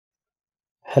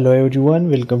Hello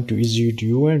everyone, welcome to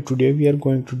EasyView, and today we are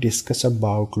going to discuss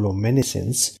about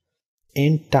luminescence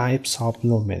and types of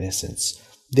luminescence.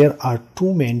 There are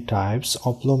two main types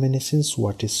of luminescence.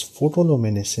 What is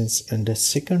photoluminescence and the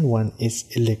second one is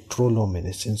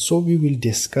electroluminescence. So we will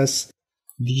discuss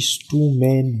these two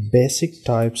main basic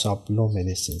types of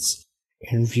luminescence,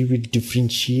 and we will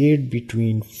differentiate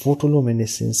between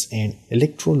photoluminescence and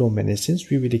electroluminescence.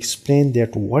 We will explain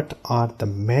that what are the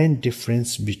main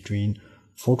difference between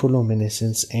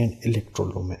photoluminescence and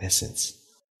electroluminescence.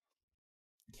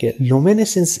 Okay,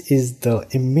 luminescence is the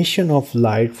emission of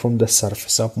light from the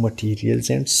surface of materials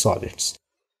and solids.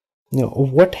 Now,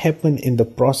 what happened in the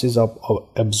process of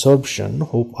absorption?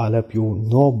 Hope all of you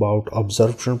know about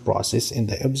absorption process. In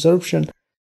the absorption,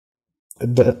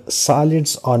 the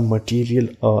solids or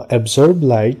material absorb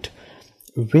light.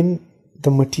 When the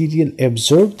material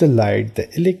absorbs the light, the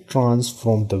electrons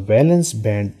from the valence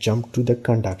band jump to the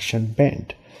conduction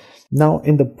band. Now,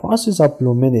 in the process of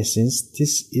luminescence,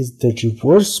 this is the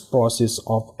reverse process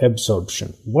of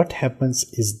absorption. What happens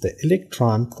is the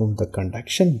electron from the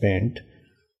conduction band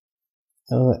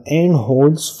and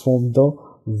holes from the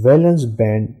valence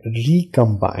band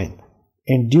recombine,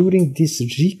 and during this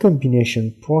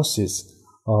recombination process,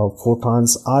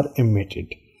 photons are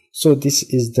emitted. So this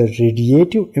is the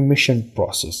radiative emission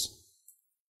process.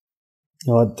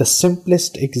 The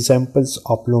simplest examples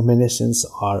of luminescence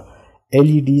are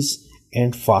LEDs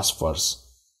and phosphors.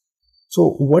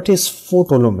 So what is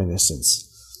photoluminescence?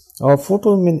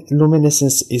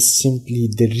 Photoluminescence is simply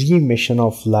the reemission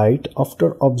of light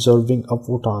after observing a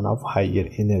photon of higher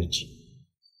energy.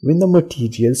 When the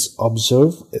materials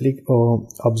observe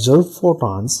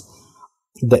photons,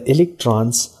 the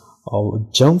electrons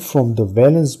jump from the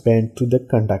valence band to the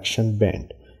conduction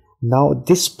band. Now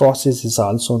this process is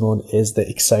also known as the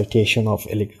excitation of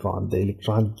electron. The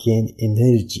electron gain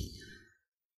energy.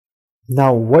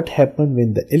 Now what happened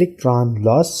when the electron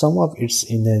lost some of its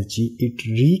energy? It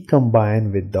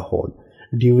recombined with the hole.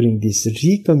 During this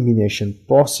recombination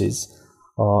process,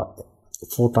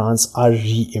 photons are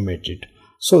re-emitted.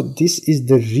 So this is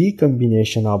the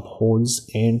recombination of holes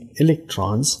and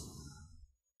electrons.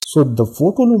 So the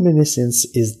photoluminescence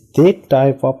is that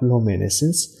type of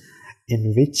luminescence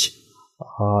in which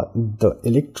the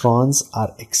electrons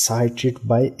are excited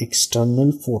by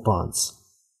external photons.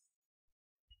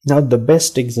 Now the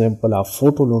best example of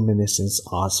photoluminescence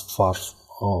are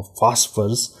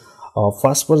phosphors.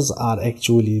 Phosphors are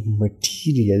actually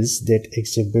materials that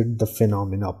exhibit the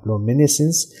phenomena of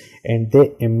luminescence, and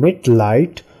they emit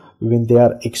light when they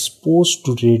are exposed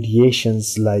to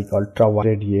radiations like ultraviolet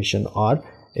radiation or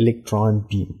electron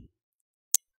beam.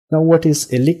 Now what is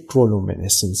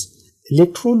electroluminescence?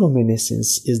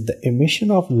 Electroluminescence is the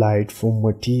emission of light from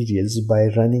materials by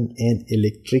running an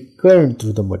electric current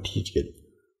through the material.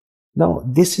 Now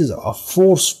this is a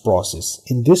force process.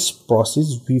 In this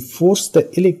process, we force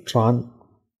the electron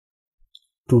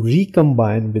to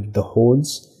recombine with the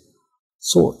holes.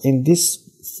 So in this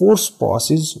force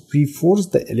process, we force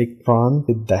the electron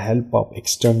with the help of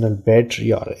external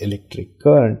battery or electric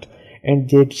current, and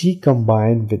they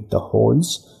recombine with the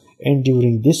holes, and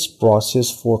during this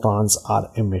process photons are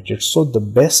emitted. So the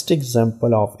best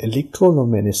example of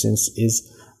electroluminescence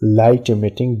is light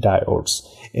emitting diodes.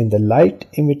 In the light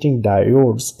emitting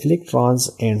diodes,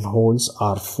 electrons and holes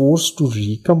are forced to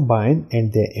recombine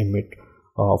and they emit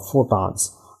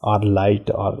photons or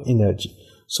light or energy.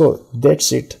 So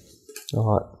that's it.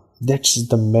 That's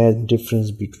the main difference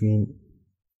between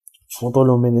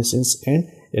photoluminescence and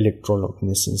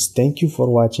electroluminescence. Thank you for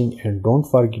watching, and don't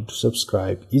forget to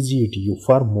subscribe EasyView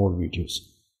for more videos.